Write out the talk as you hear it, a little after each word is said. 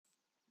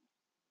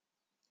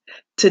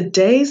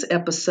Today's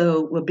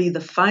episode will be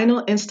the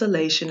final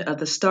installation of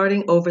the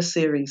Starting Over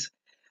series.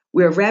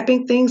 We're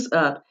wrapping things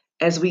up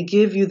as we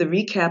give you the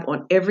recap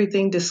on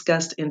everything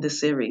discussed in the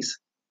series.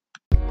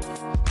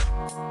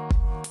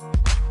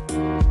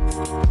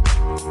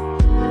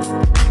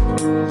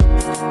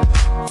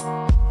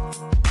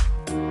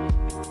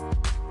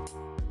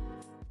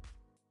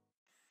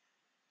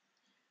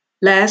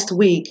 Last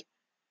week,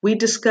 we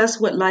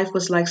discussed what life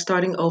was like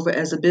starting over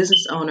as a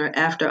business owner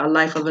after a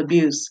life of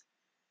abuse.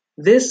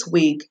 This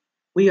week,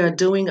 we are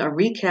doing a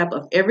recap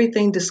of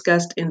everything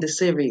discussed in the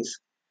series.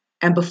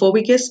 And before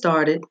we get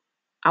started,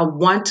 I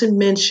want to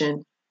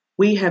mention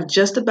we have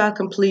just about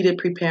completed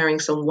preparing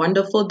some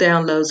wonderful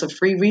downloads of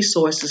free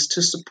resources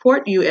to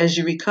support you as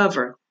you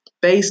recover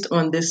based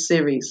on this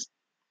series.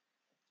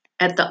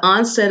 At the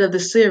onset of the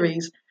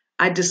series,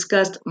 I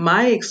discussed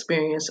my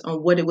experience on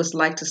what it was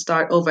like to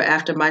start over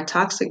after my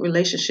toxic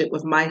relationship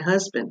with my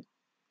husband.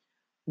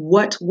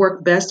 What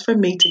worked best for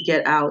me to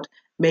get out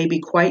may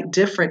be quite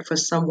different for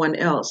someone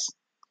else.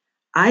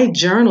 I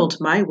journaled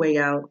my way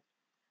out.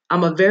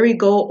 I'm a very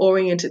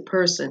goal-oriented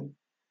person.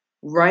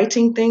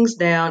 Writing things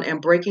down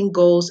and breaking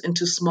goals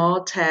into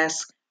small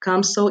tasks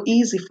comes so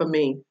easy for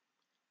me.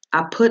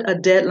 I put a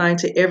deadline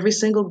to every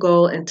single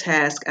goal and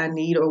task I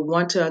need or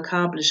want to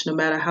accomplish, no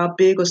matter how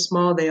big or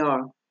small they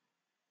are.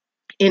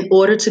 In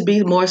order to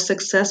be more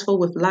successful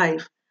with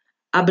life,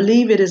 I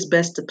believe it is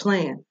best to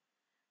plan.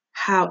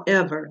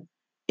 However,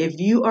 if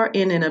you are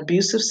in an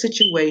abusive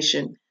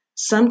situation,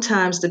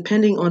 sometimes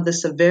depending on the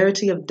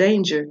severity of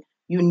danger,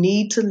 you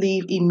need to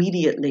leave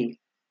immediately.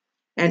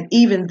 And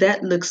even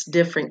that looks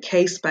different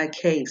case by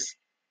case.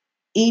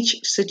 Each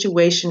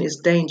situation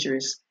is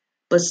dangerous,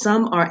 but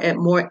some are at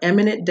more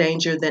imminent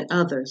danger than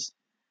others.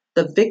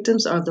 The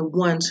victims are the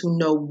ones who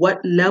know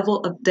what level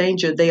of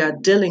danger they are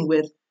dealing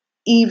with,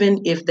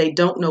 even if they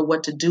don't know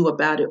what to do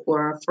about it or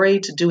are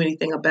afraid to do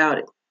anything about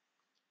it.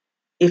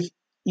 If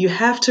you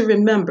have to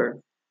remember,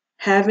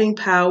 having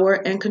power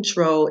and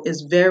control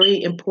is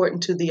very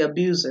important to the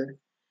abuser.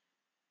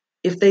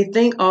 If they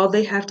think all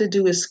they have to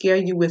do is scare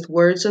you with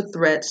words or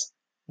threats,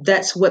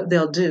 that's what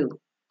they'll do.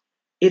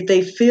 If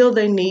they feel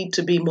they need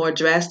to be more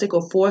drastic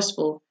or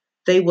forceful,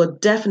 they will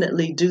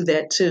definitely do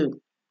that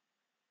too.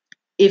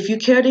 If you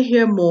care to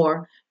hear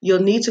more,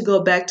 you'll need to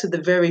go back to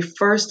the very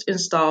first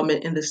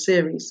installment in the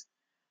series.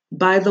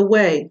 By the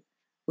way,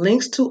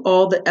 links to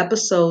all the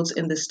episodes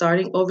in the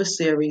Starting Over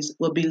series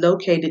will be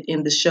located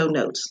in the show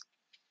notes.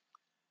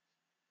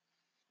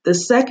 The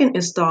second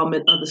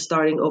installment of the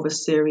Starting Over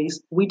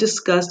series, we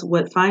discussed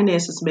what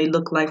finances may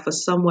look like for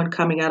someone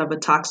coming out of a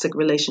toxic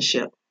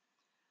relationship.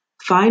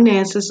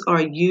 Finances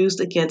are used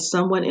against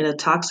someone in a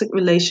toxic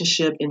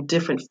relationship in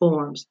different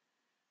forms.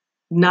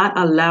 Not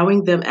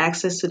allowing them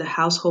access to the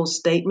household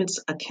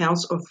statements,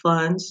 accounts, or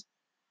funds,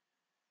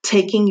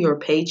 taking your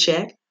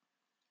paycheck,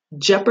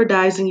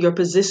 jeopardizing your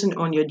position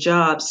on your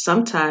job,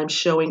 sometimes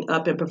showing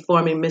up and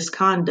performing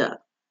misconduct,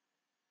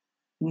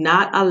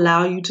 not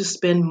allow you to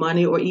spend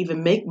money or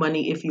even make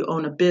money if you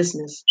own a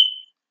business,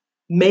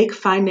 make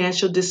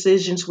financial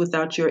decisions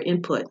without your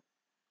input,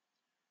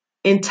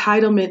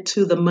 entitlement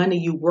to the money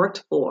you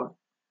worked for,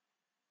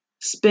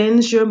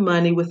 spends your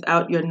money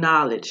without your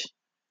knowledge,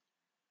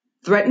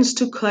 threatens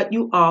to cut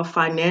you off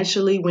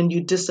financially when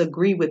you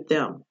disagree with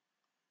them,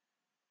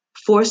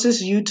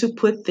 forces you to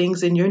put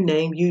things in your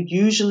name you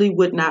usually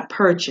would not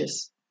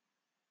purchase,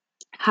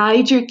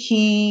 hide your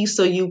keys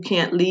so you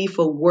can't leave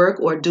for work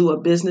or do a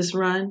business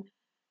run,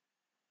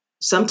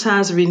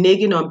 sometimes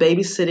reneging on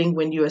babysitting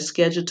when you are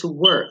scheduled to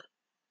work,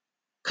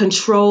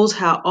 controls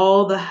how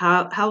all the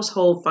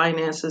household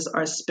finances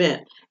are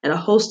spent, and a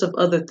host of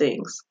other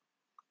things.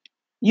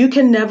 You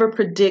can never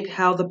predict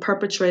how the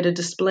perpetrator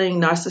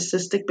displaying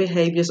narcissistic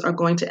behaviors are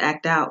going to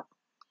act out.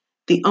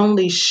 The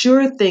only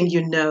sure thing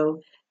you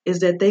know is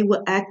that they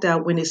will act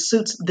out when it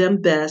suits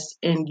them best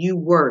and you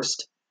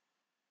worst.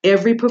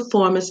 Every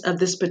performance of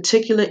this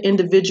particular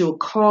individual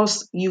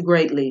costs you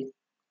greatly.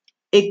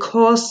 It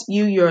costs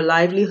you your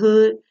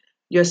livelihood,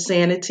 your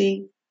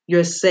sanity,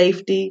 your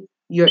safety,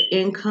 your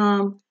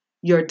income,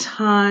 your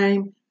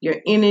time, your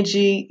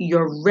energy,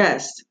 your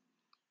rest.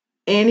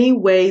 Any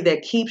way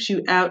that keeps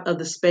you out of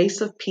the space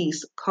of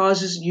peace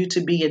causes you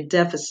to be in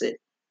deficit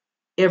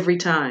every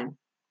time.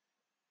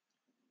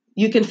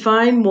 You can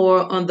find more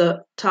on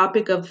the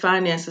topic of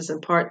finances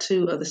in part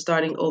 2 of the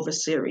Starting Over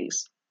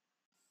series.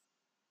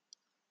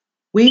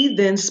 We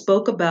then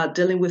spoke about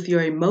dealing with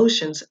your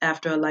emotions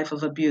after a life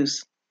of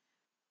abuse.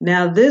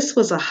 Now, this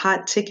was a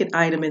hot ticket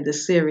item in the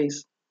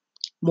series.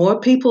 More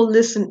people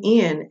listen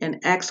in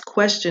and ask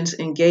questions,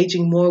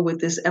 engaging more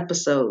with this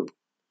episode.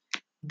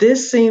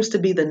 This seems to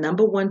be the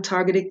number one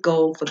targeted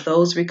goal for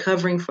those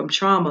recovering from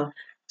trauma.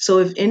 So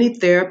if any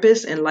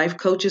therapists and life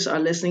coaches are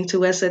listening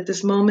to us at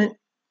this moment,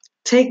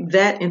 take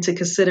that into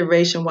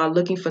consideration while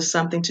looking for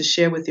something to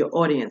share with your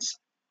audience.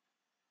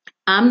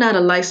 I'm not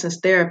a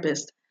licensed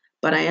therapist,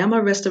 but I am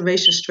a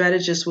restoration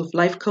strategist with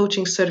life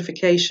coaching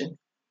certification.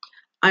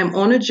 I'm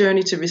on a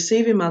journey to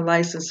receiving my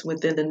license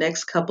within the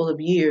next couple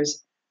of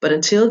years, but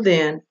until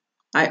then,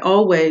 I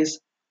always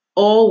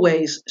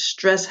always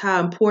stress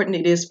how important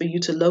it is for you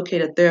to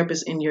locate a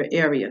therapist in your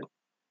area.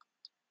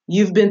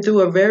 You've been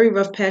through a very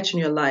rough patch in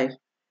your life.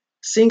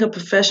 Seeing a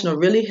professional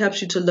really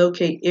helps you to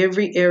locate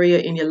every area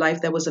in your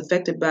life that was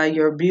affected by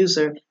your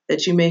abuser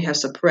that you may have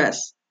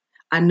suppressed.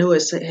 I know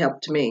it's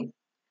helped me.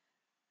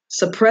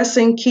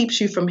 Suppressing keeps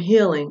you from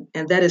healing,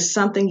 and that is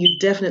something you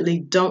definitely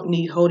don't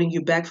need holding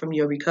you back from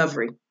your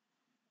recovery.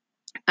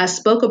 I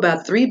spoke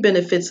about 3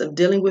 benefits of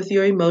dealing with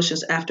your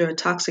emotions after a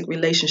toxic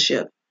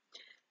relationship.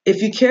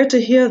 If you care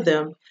to hear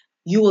them,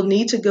 you will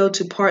need to go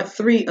to part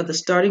 3 of the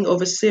Starting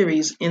Over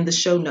series in the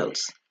show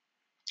notes.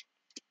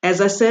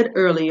 As I said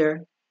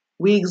earlier,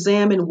 we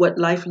examine what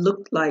life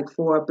looked like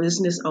for a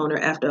business owner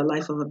after a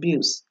life of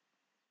abuse.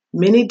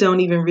 Many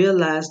don't even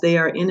realize they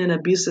are in an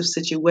abusive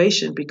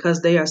situation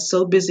because they are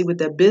so busy with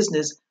their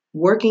business,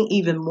 working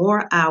even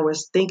more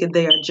hours, thinking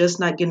they are just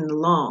not getting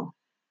along.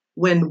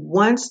 When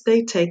once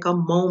they take a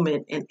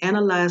moment and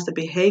analyze the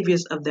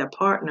behaviors of their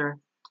partner,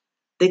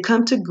 they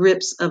come to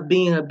grips of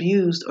being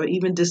abused or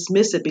even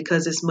dismiss it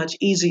because it's much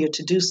easier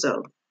to do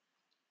so.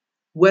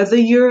 Whether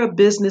you're a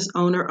business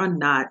owner or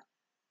not,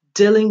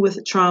 dealing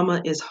with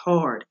trauma is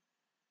hard.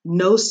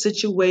 No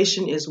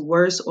situation is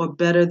worse or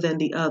better than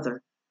the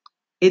other.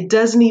 It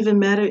doesn't even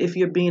matter if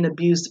you're being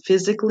abused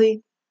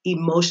physically,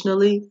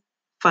 emotionally,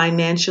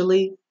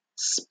 financially,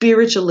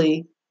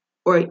 spiritually,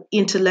 or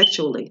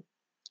intellectually.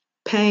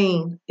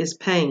 Pain is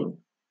pain,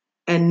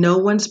 and no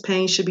one's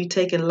pain should be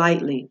taken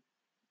lightly.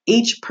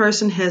 Each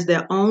person has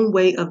their own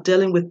way of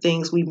dealing with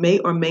things we may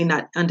or may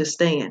not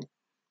understand.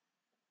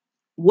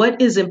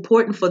 What is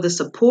important for the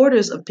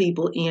supporters of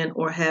people in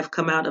or have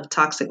come out of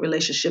toxic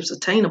relationships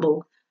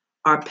attainable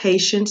are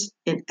patience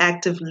and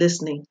active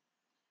listening.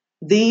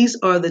 These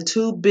are the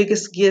 2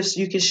 biggest gifts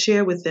you can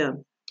share with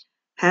them.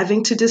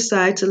 Having to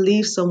decide to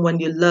leave someone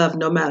you love,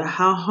 no matter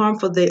how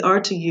harmful they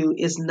are to you,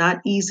 is not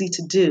easy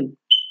to do.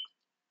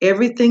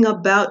 Everything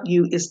about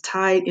you is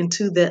tied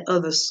into that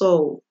other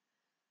soul.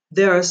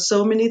 There are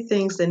so many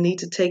things that need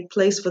to take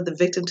place for the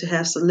victim to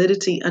have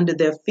solidity under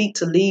their feet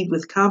to leave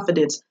with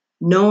confidence,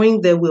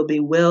 knowing there will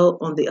be well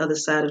on the other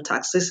side of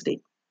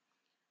toxicity.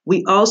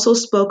 We also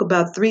spoke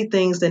about 3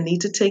 things that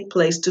need to take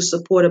place to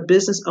support a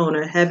business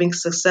owner having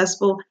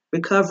successful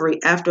recovery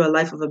after a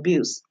life of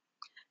abuse.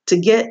 To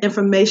get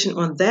information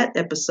on that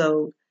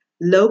episode,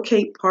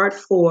 locate part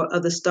 4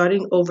 of the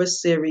Starting Over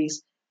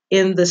series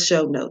in the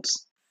show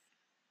notes.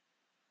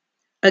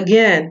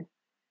 Again,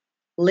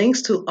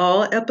 links to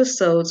all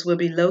episodes will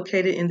be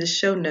located in the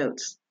show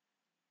notes.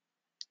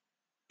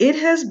 It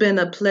has been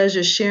a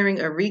pleasure sharing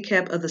a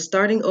recap of the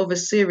Starting Over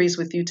series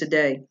with you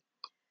today.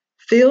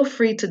 Feel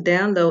free to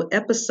download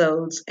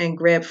episodes and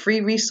grab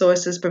free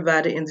resources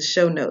provided in the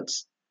show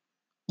notes.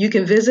 You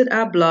can visit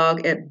our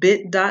blog at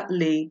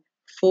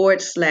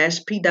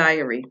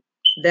bit.ly/pdiary.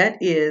 That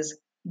is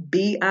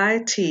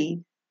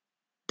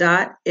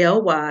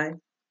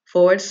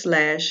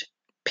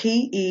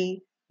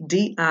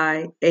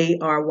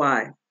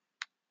bit.ly/PEDIARY.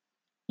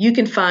 You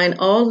can find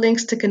all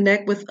links to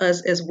connect with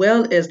us as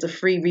well as the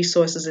free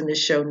resources in the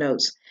show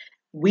notes.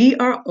 We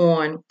are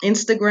on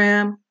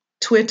Instagram,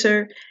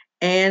 Twitter,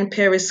 and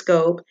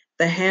Periscope.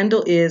 The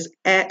handle is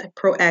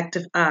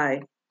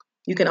 @ProactiveEye.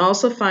 You can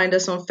also find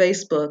us on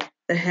Facebook.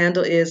 The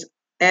handle is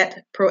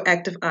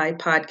 @ProactiveEye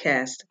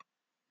Podcast.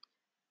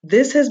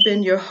 This has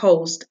been your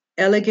host,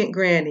 Elegant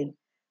Granny.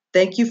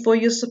 Thank you for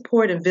your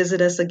support and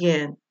visit us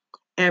again.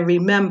 And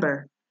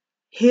remember,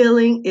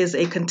 healing is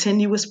a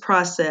continuous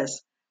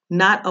process,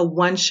 not a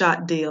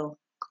one-shot deal.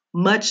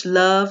 Much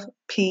love,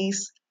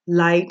 peace,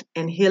 light,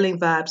 and healing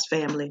vibes,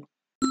 family.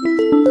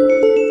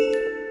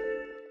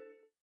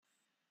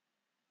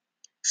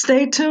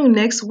 Stay tuned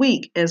next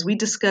week as we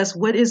discuss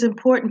what is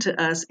important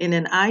to us in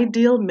an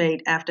ideal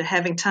mate after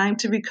having time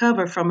to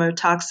recover from a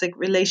toxic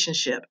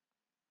relationship.